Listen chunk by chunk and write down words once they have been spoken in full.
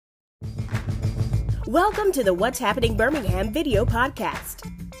Welcome to the What's Happening Birmingham video podcast.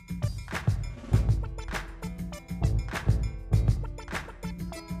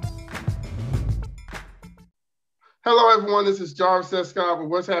 Hello, everyone. This is Jarvis Escott with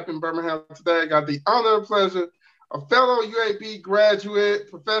What's Happening Birmingham today. I got the honor and pleasure of fellow UAB graduate,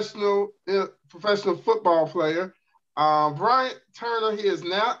 professional football player, Bryant Turner. He is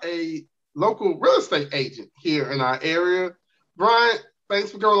now a local real estate agent here in our area. Bryant,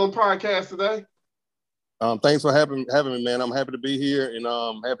 thanks for coming on the podcast today. Thanks for having me, man. I'm happy to be here and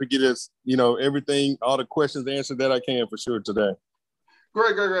happy to get us, everything, all the questions answered that I can for sure today.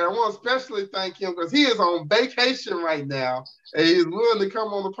 Great. I want to especially thank him because he is on vacation right now and he's willing to come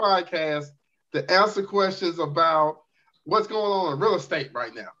on the podcast to answer questions about what's going on in real estate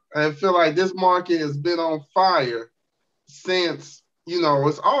right now. I feel like this market has been on fire since,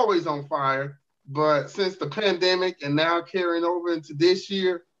 it's always on fire, but since the pandemic and now carrying over into this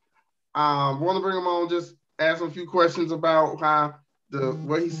year, I want to bring him on, just ask him a few questions about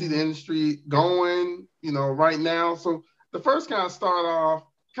where he see the industry going, right now. So the first kind of start off,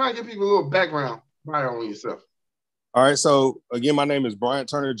 kind of give people a little background bio on yourself. All right. So again, my name is Bryant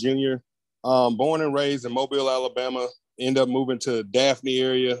Turner Jr. Born and raised in Mobile, Alabama. Ended up moving to Daphne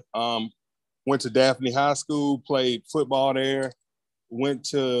area. Went to Daphne High School, played football there.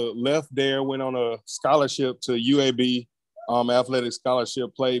 Left there, went on a scholarship to UAB. Athletic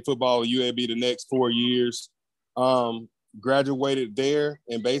scholarship, played football at UAB the next 4 years, graduated there.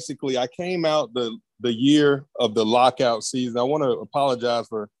 And basically I came out the year of the lockout season. I want to apologize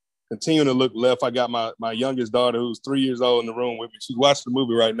for continuing to look left. I got my youngest daughter who's 3 years old in the room with me. She's watching the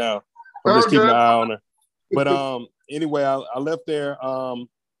movie right now. I'm just keeping an eye on her. But anyway, I left there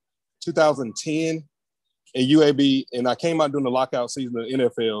 2010 at UAB, and I came out during the lockout season of the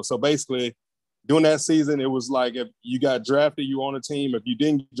NFL. So basically, during that season, it was like if you got drafted, you were on a team. If you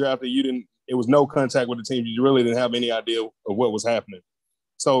didn't get drafted, it was no contact with the team. You really didn't have any idea of what was happening.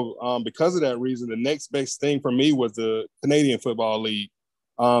 So because of that reason, the next best thing for me was the Canadian Football League.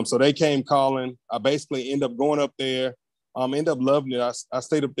 So they came calling. I basically ended up going up there, ended up loving it. I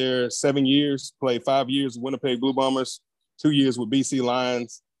stayed up there 7 years, played 5 years with Winnipeg Blue Bombers, 2 years with BC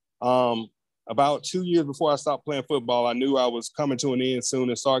Lions. About 2 years before I stopped playing football, I knew I was coming to an end soon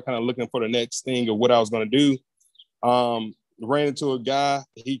and started kind of looking for the next thing of what I was going to do. Ran into a guy.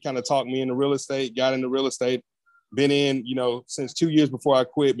 He kind of talked me into real estate, got into real estate. Been in, since 2 years before I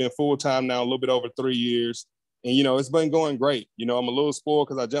quit, been full-time now, a little bit over 3 years. And, it's been going great. I'm a little spoiled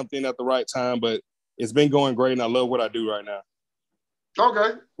because I jumped in at the right time, but it's been going great and I love what I do right now.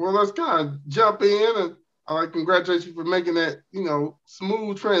 Okay. Well, let's kind of jump in, and I like to congratulate you for making that,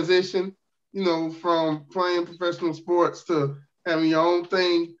 smooth transition, from playing professional sports to having your own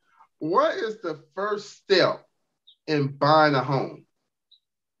thing. What is the first step in buying a home?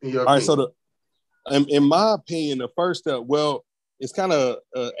 All right. So in my opinion, the first step, it's kind of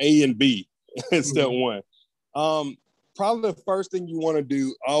A and B. Step one. Probably the first thing you want to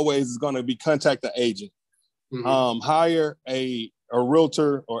do always is going to be contact the agent. Hire a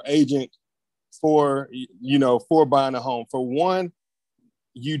realtor or agent for buying a home. For one,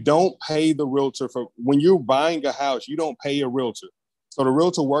 you don't pay the realtor when you're buying a house, you don't pay a realtor. So the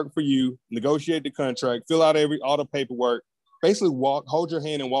realtor work for you, negotiate the contract, fill out all the paperwork, basically hold your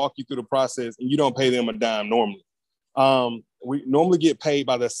hand and walk you through the process, and you don't pay them a dime normally. We normally get paid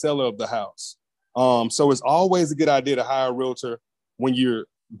by the seller of the house. So it's always a good idea to hire a realtor when you're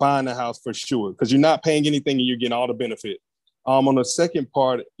buying a house for sure, because you're not paying anything and you're getting all the benefit. On the second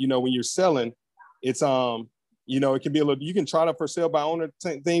part, when you're selling, it's it can be a little, you can try to for sale by owner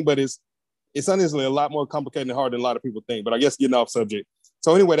thing, but it's honestly a lot more complicated and hard than a lot of people think. But I guess getting off subject.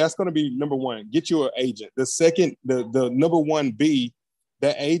 So anyway, that's going to be number one, get you an agent. The second, the number one B,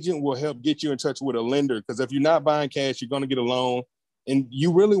 that agent will help get you in touch with a lender. Because if you're not buying cash, you're going to get a loan. And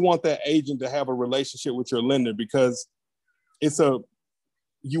you really want that agent to have a relationship with your lender, because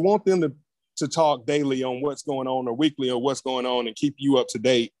you want them to talk daily on what's going on or weekly or what's going on and keep you up to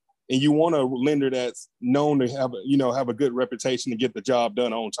date. And you want a lender that's known to have a good reputation and get the job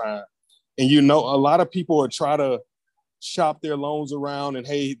done on time. And a lot of people will try to shop their loans around and,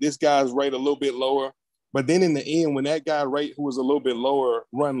 hey, this guy's rate a little bit lower. But then in the end, when that guy rate who was a little bit lower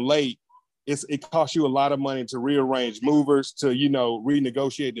run late, it costs you a lot of money to rearrange movers, to,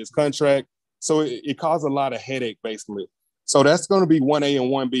 renegotiate this contract. So it caused a lot of headache, basically. So that's going to be 1A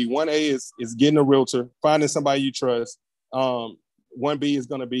and 1B. 1A is getting a realtor, finding somebody you trust. 1B is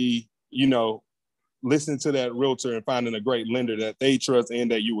going to be, listening to that realtor and finding a great lender that they trust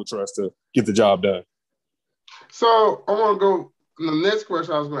and that you will trust to get the job done. So I want to go, the next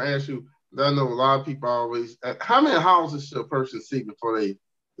question I was going to ask you, that I know a lot of people always, how many houses should a person see before they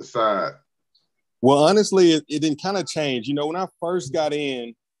decide? Well, honestly, it didn't kind of change. You know, when I first got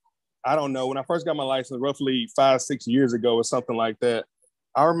in, I don't know, when I first got my license roughly 5-6 years ago or something like that,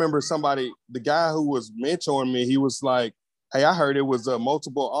 I remember the guy who was mentoring me, he was like, hey, I heard it was a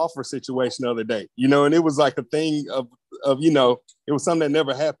multiple offer situation the other day, you know, and it was like a thing of you know, it was something that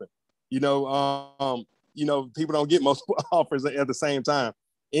never happened. You know, people don't get multiple offers at the same time.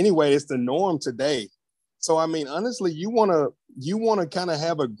 Anyway, it's the norm today. So, I mean, honestly, you want to kind of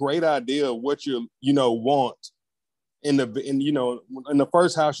have a great idea of what you know, want in the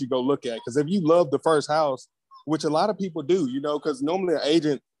first house you go look at. Because if you love the first house, which a lot of people do, you know, because normally an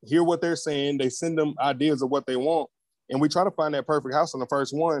agent hear what they're saying, they send them ideas of what they want, and we try to find that perfect house on the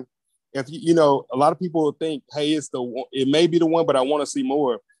first one. If you know, a lot of people think, hey, it may be the one, but I want to see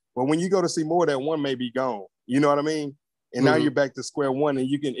more. But when you go to see more, that one may be gone. You know what I mean? And now you're back to square one, and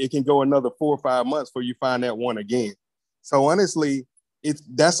it can go another 4 or 5 months before you find that one again. So honestly,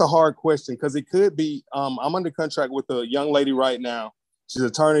 that's a hard question, because it could be. I'm under contract with a young lady right now. She's an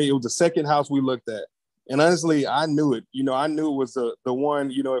attorney. It was the second house we looked at, and honestly, I knew it. You know, I knew it was the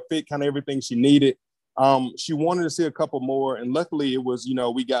one. You know, it fit kind of everything she needed. She wanted to see a couple more, and luckily, it was, you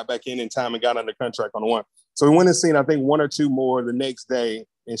know, we got back in time and got under contract on the one. So we went and seen, I think, 1 or 2 more the next day,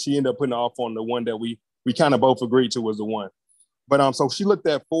 and she ended up putting off on the one that we kind of both agreed to was the one. But so she looked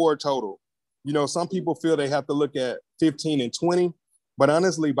at 4 total. You know, some people feel they have to look at 15 and 20. But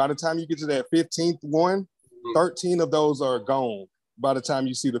honestly, by the time you get to that 15th one, 13 of those are gone by the time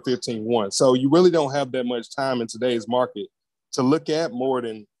you see the 15th one. So you really don't have that much time in today's market to look at more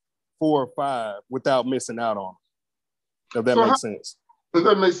than 4 or 5 without missing out on it, if that makes sense. Does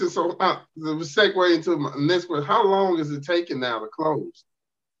that make sense? So the segue into my next question, how long is it taking now to close?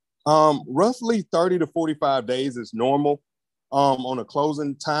 Roughly 30 to 45 days is normal on a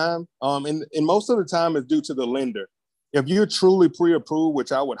closing time. And most of the time is due to the lender. If you're truly pre-approved,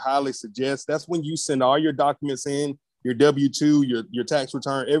 which I would highly suggest, that's when you send all your documents in, your W-2, your tax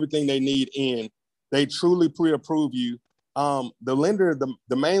return, everything they need in. They truly pre-approve you. The lender,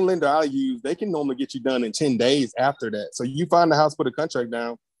 the main lender I use, they can normally get you done in 10 days after that. So you find the house, put a contract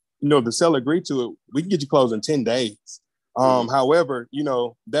down, you know, the seller agreed to it, we can get you closed in 10 days. However, you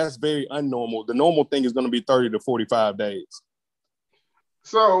know, that's very unnormal. The normal thing is going to be 30 to 45 days.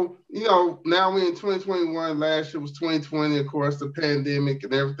 So, you know, now we're in 2021. Last year was 2020, of course, the pandemic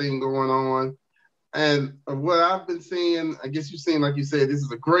and everything going on. And what I've been seeing, I guess you've seen, like you said, this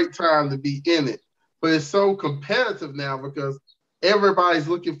is a great time to be in it. But it's so competitive now because everybody's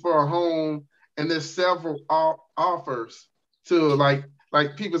looking for a home, and there's several offers to like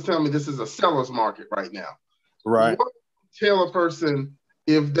people telling me this is a seller's market right now. Right. What tell a person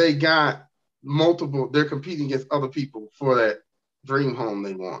if they got multiple, they're competing against other people for that dream home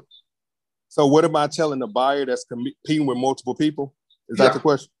they want? So what am I telling the buyer that's competing with multiple people? Is that the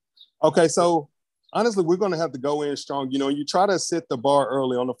question? Okay, so honestly, we're going to have to go in strong. You know, you try to set the bar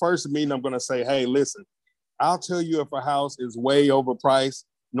early. On the first meeting, I'm going to say, hey, listen, I'll tell you if a house is way overpriced.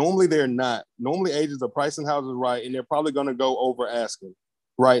 Normally, they're not. Normally, agents are pricing houses right, and they're probably going to go over asking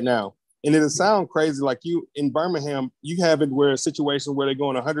right now. And it'll sound crazy, like you in Birmingham, you have it where a situation where they're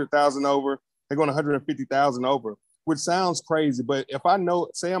going 100,000 over, they're going 150,000 over, which sounds crazy. But if I know,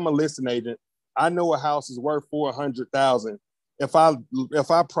 say I'm a listing agent, I know a house is worth 400,000. If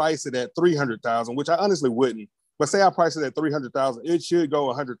I price it at 300,000, which I honestly wouldn't, but say I price it at 300,000, it should go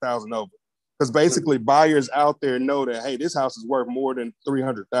 100,000 over, because basically buyers out there know that, hey, this house is worth more than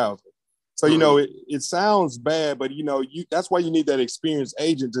 300,000. So, you know, it sounds bad, but, you know, that's why you need that experienced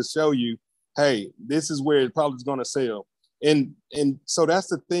agent to show you, hey, this is where it probably is going to sell. And so that's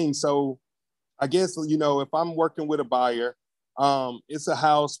the thing. So I guess, you know, if I'm working with a buyer, it's a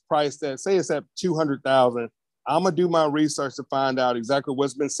house priced at, say it's at 200,000. I'm going to do my research to find out exactly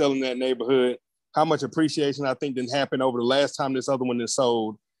what's been selling in that neighborhood, how much appreciation I think didn't happen over the last time this other one is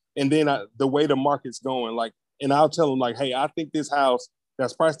sold. And then the way the market's going, like, and I'll tell them like, hey, I think this house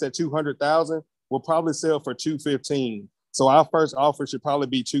that's priced at 200,000 will probably sell for 215. So our first offer should probably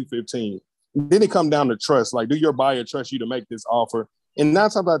be 215. Then it comes down to trust. Like, do your buyer trust you to make this offer? And 9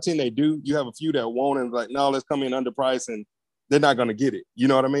 times out of 10, they do. You have a few that won't, and like, no, let's come in underpriced, and they're not going to get it. You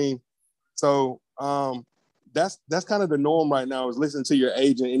know what I mean? So that's kind of the norm right now, is listen to your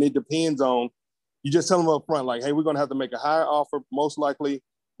agent. And it depends on, you just tell them up front, like, hey, we're going to have to make a higher offer, most likely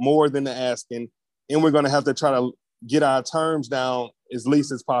more than the asking. And we're going to have to try to get our terms down as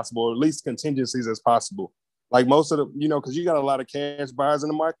least as possible, or at least contingencies as possible. Like most of the, you know, because you got a lot of cash buyers in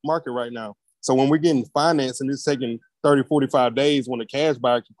the market right now. So when we're getting financed and it's taking 30, 45 days, when the cash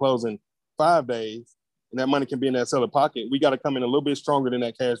buyer can close in 5 days, and that money can be in that seller pocket, we got to come in a little bit stronger than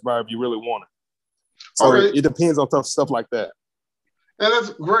that cash buyer if you really want it. So it depends on stuff like that. And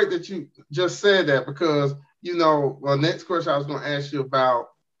that's great that you just said that because, next question I was going to ask you about,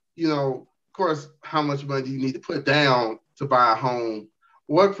 of course, how much money do you need to put down to buy a home?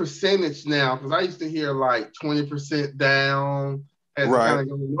 What percentage now? Because I used to hear like 20% down. Has it kind of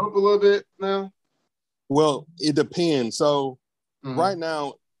gone up a little bit now? Well, it depends. So right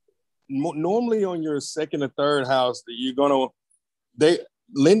now, normally on your second or third house,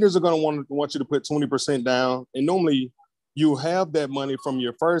 lenders are gonna want you to put 20% down, and normally you have that money from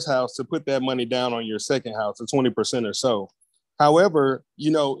your first house to put that money down on your second house, the 20% or so. However,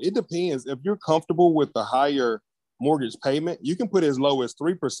 it depends. If you're comfortable with the higher mortgage payment, you can put as low as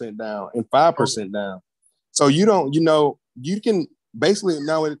 3% down and 5% down. So you can basically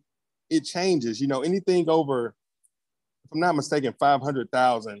now it changes. Anything over, if I'm not mistaken,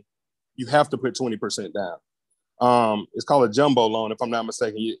 500,000, you have to put 20% down. It's called a jumbo loan, if I'm not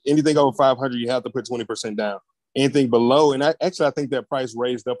mistaken. Anything over 500, you have to put 20% down. Anything below, and I think that price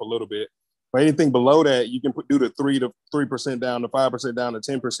raised up a little bit. But anything below that, you can do the 3% down, the 5% down, the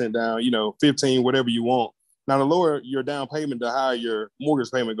 10% down, 15, whatever you want. Now, the lower your down payment, the higher your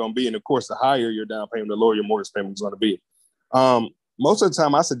mortgage payment going to be. And of course, the higher your down payment, the lower your mortgage payment is going to be. Most of the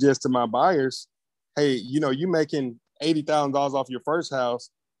time I suggest to my buyers, hey, you making $80,000 off your first house,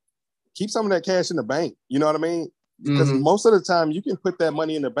 keep some of that cash in the bank. You know what I mean? Because most of the time you can put that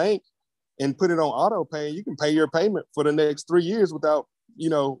money in the bank and put it on auto pay. You can pay your payment for the next 3 years without,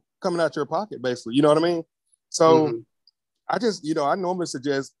 coming out your pocket, basically. You know what I mean? So I just, I normally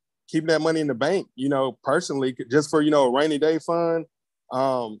suggest keeping that money in the bank, personally, just for, a rainy day fund,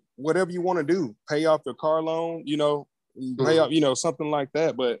 whatever you want to do, pay off the car loan, pay off, something like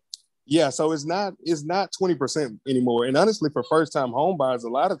that. But yeah, so it's not 20% anymore. And honestly, for first time home buyers, a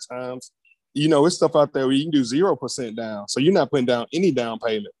lot of times, it's stuff out there where you can do 0% down. So you're not putting down any down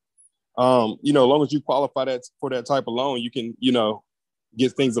payment. As long as you qualify for that type of loan, you can,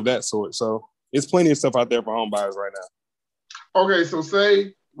 get things of that sort. So it's plenty of stuff out there for home buyers right now. Okay, so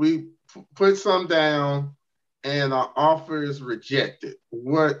say we put some down and our offer is rejected.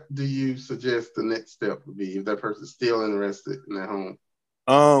 What do you suggest the next step would be if that person's still interested in that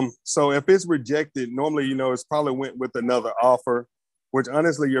home? So if it's rejected, normally, it's probably went with another offer, which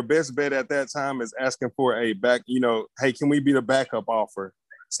honestly, your best bet at that time is asking for a back, hey, can we be the backup offer?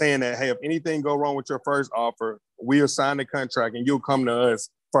 Saying that, hey, if anything go wrong with your first offer, we'll sign the contract and you'll come to us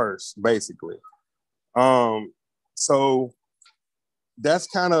first, basically. So that's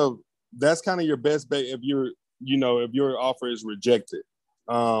kind of your best bet if if your offer is rejected.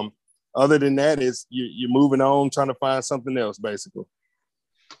 Other than that, is you're moving on, trying to find something else, basically.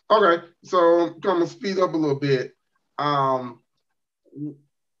 Okay, so I'm gonna speed up a little bit. When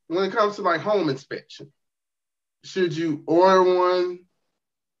it comes to like home inspection, should you order one?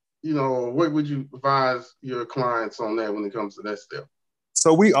 What would you advise your clients on that when it comes to that step?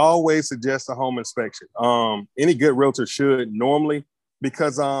 So we always suggest a home inspection. Any good realtor should normally,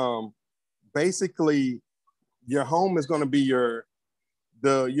 because basically your home is going to be your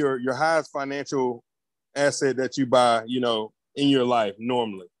highest financial asset that you buy, in your life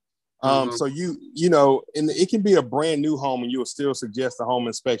normally. So and it can be a brand new home and you will still suggest a home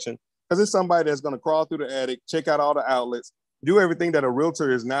inspection because it's somebody that's going to crawl through the attic, check out all the outlets, do everything that a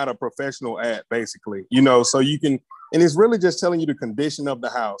realtor is not a professional at, basically, so you can, and it's really just telling you the condition of the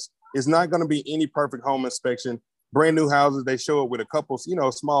house. It's not going to be any perfect home inspection. Brand new houses, they show it with a couple,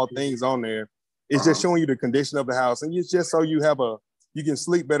 small things on there. It's just showing you the condition of the house. And it's just so you can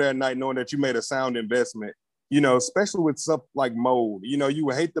sleep better at night knowing that you made a sound investment, especially with stuff like mold. You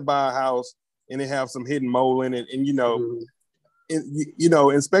would hate to buy a house and it have some hidden mold in it. And,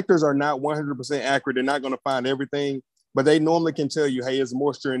 inspectors are not 100% accurate. They're not going to find everything. But they normally can tell you, hey, there's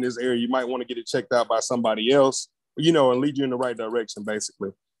moisture in this area. You might want to get it checked out by somebody else, and lead you in the right direction,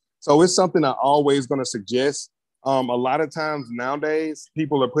 basically. So it's something I'm always going to suggest. A lot of times nowadays,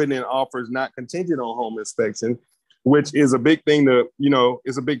 people are putting in offers not contingent on home inspection, which is a big thing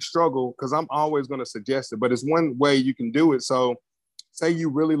it's a big struggle because I'm always going to suggest it. But it's one way you can do it. So say you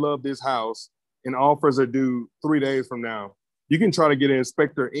really love this house and offers are due 3 days from now. You can try to get an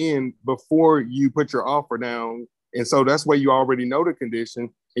inspector in before you put your offer down. And so that's where you already know the condition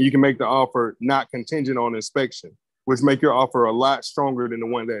and you can make the offer not contingent on inspection, which make your offer a lot stronger than the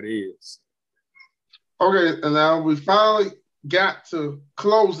one that is. Okay, and now we finally got to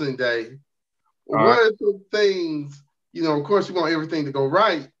closing day. What are some things, of course you want everything to go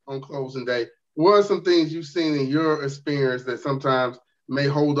right on closing day. What are some things you've seen in your experience that sometimes may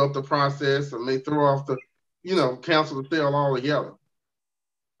hold up the process or may throw off the, cancel the sale altogether?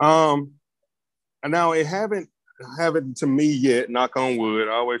 Now it haven't to me yet, knock on wood.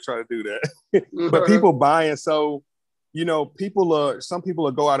 I always try to do that. But people buying, so some people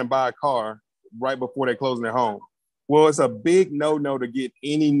will go out and buy a car right before they're closing their home. Well, it's a big no-no to get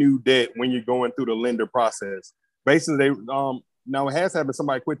any new debt when you're going through the lender process. Basically, now it has happened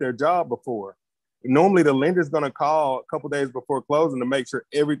somebody quit their job before. Normally, the lender's going to call a couple days before closing to make sure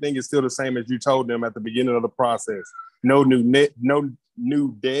everything is still the same as you told them at the beginning of the process. No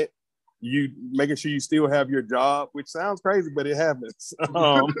new debt. You making sure you still have your job, which sounds crazy, but it happens.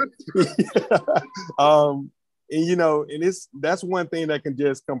 And that's one thing that can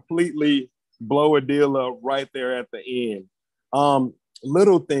just completely blow a deal up right there at the end.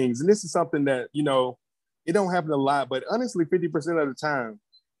 Little things, and this is something that it don't happen a lot, but honestly, 50% of the time,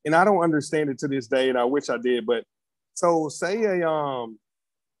 and I don't understand it to this day, and I wish I did. But so say the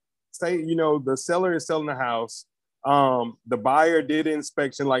seller is selling the house. The buyer did an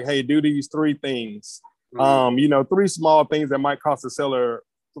inspection, like, hey, do these 3 things. 3 small things that might cost the seller,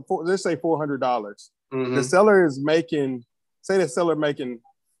 let's say $400. Mm-hmm. The seller is making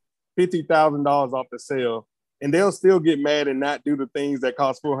 $50,000 off the sale, and they'll still get mad and not do the things that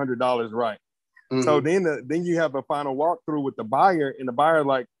cost $400 right. Mm-hmm. So then you have a final walkthrough with the buyer, and the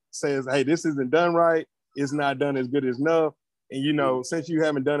buyer says, hey, this isn't done right. It's not done as good as enough. And since you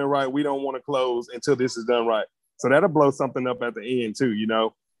haven't done it right, we don't want to close until this is done right. So that'll blow something up at the end too.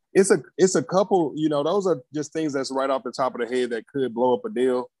 It's a couple, those are just things that's right off the top of the head that could blow up a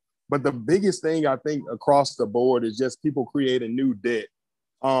deal. But the biggest thing I think across the board is just people creating new debt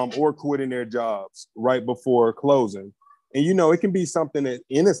or quitting their jobs right before closing. And, it can be something that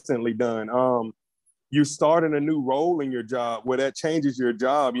innocently done. You starting a new role in your job where that changes your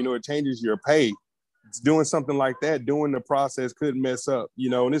job, it changes your pay. It's doing something like that, doing the process could mess up,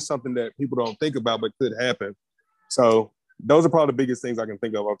 and it's something that people don't think about, but could happen. So those are probably the biggest things I can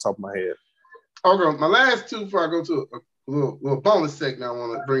think of off the top of my head. Okay, my last 2 before I go to a little bonus segment I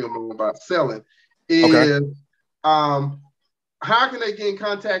want to bring them on about selling is how can they get in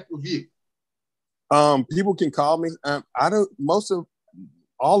contact with you? People can call me.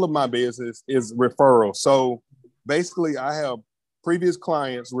 All of my business is referral. So basically I have previous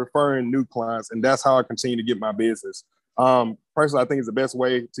clients referring new clients, and that's how I continue to get my business. Personally, I think it's the best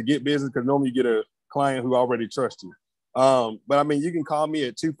way to get business because normally you get a client who already trusts you. But you can call me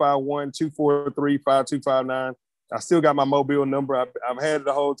at 251-243-5259. I still got my mobile number. I've had it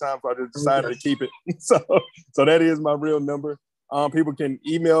the whole time, so I just decided to keep it. So that is my real number. People can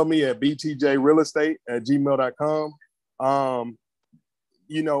email me at btjrealestate@gmail.com.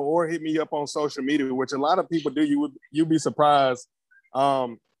 Or hit me up on social media, which a lot of people do. You'd be surprised. A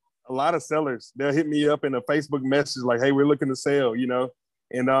lot of sellers, they'll hit me up in a Facebook message like, hey, we're looking to sell, and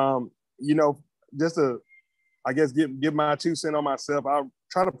just to, I guess, give my 2 cents on myself. I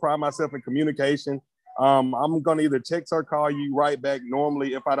try to pride myself in communication. I'm going to either text or call you right back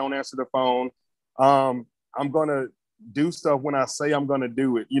normally if I don't answer the phone. I'm going to do stuff when I say I'm going to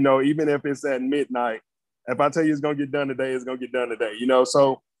do it, even if it's at midnight. If I tell you it's going to get done today, it's going to get done today,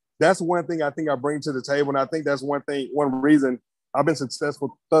 So that's one thing I think I bring to the table. And I think that's one reason I've been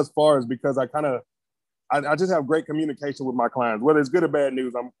successful thus far is because I just have great communication with my clients. Whether it's good or bad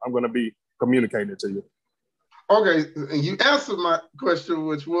news, I'm going to be communicating it to you. Okay, and you answered my question,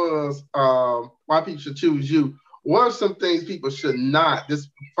 which was why people should choose you. What are some things people should not, this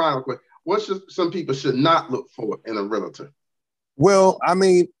final question, what should some people should not look for in a realtor? Well,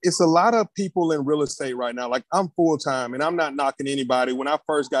 it's a lot of people in real estate right now. Like, I'm full-time and I'm not knocking anybody. When I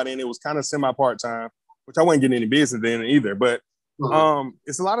first got in, it was kind of semi-part-time, which I wasn't getting any business in either. But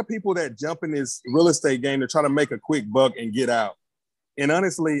it's a lot of people that jump in this real estate game to try to make a quick buck and get out. And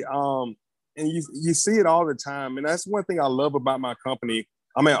honestly, and you see it all the time. And that's one thing I love about my company.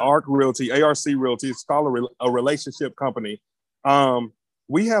 I'm at ARC Realty. It's called a relationship company.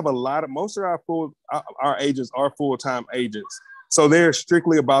 We have most of our agents are full-time agents. So they're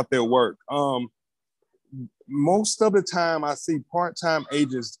strictly about their work. Most of the time I see part-time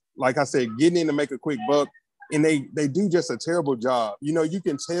agents, like I said, getting in to make a quick buck, and they do just a terrible job. You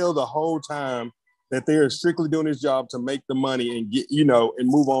can tell the whole time that they're strictly doing this job to make the money and get, and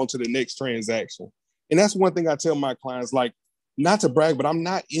move on to the next transaction. And that's one thing I tell my clients, like, not to brag, but I'm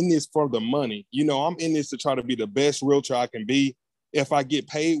not in this for the money. I'm in this to try to be the best realtor I can be. If I get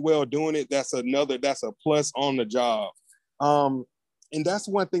paid well doing it, that's a plus on the job. And that's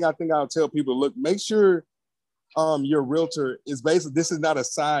one thing I think I'll tell people, look, make sure your realtor is basically, this is not a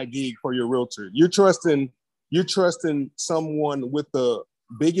side gig for your realtor. You're trusting someone with the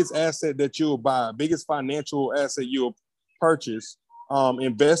biggest asset that you'll buy, biggest financial asset you'll purchase,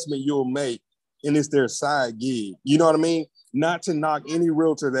 investment you'll make, and it's their side gig. You know what I mean? Not to knock any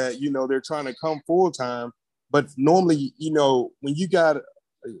realtor that, they're trying to come full time, but normally, when you got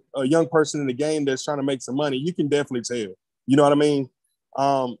a young person in the game that's trying to make some money, you can definitely tell. You know what I mean?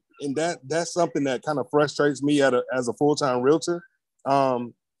 And that's something that kind of frustrates me as a full-time realtor.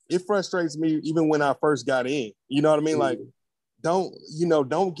 It frustrates me even when I first got in. You know what I mean? Like, don't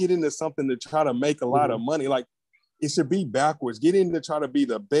get into something to try to make a lot of money. Like, it should be backwards. Get in to try to be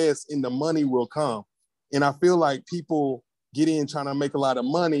the best, and the money will come. And I feel like people get in trying to make a lot of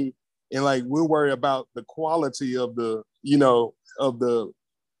money, and like we'll worry about the quality of the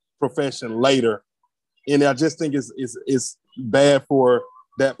profession later. And I just think it's bad for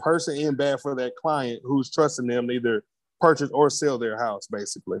that person and bad for that client who's trusting them to either purchase or sell their house,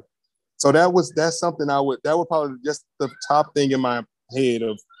 basically. So that's something that would probably just the top thing in my head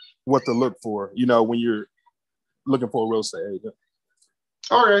of what to look for, when you're looking for a real estate agent.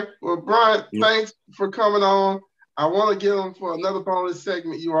 All right. Well, Bryant, thanks for coming on. I want to get on for another bonus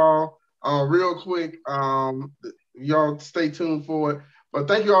segment, you all, real quick. Y'all stay tuned for it. But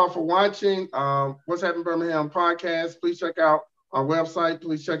thank you all for watching What's Happening Birmingham podcast. Please check out our website.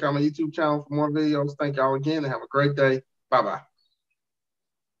 Please check out my YouTube channel for more videos. Thank y'all again, and have a great day. Bye-bye.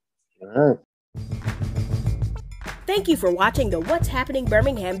 All right. Thank you for watching the What's Happening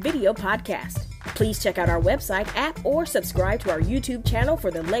Birmingham video podcast. Please check out our website, app, or subscribe to our YouTube channel for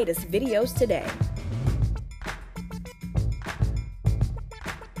the latest videos today.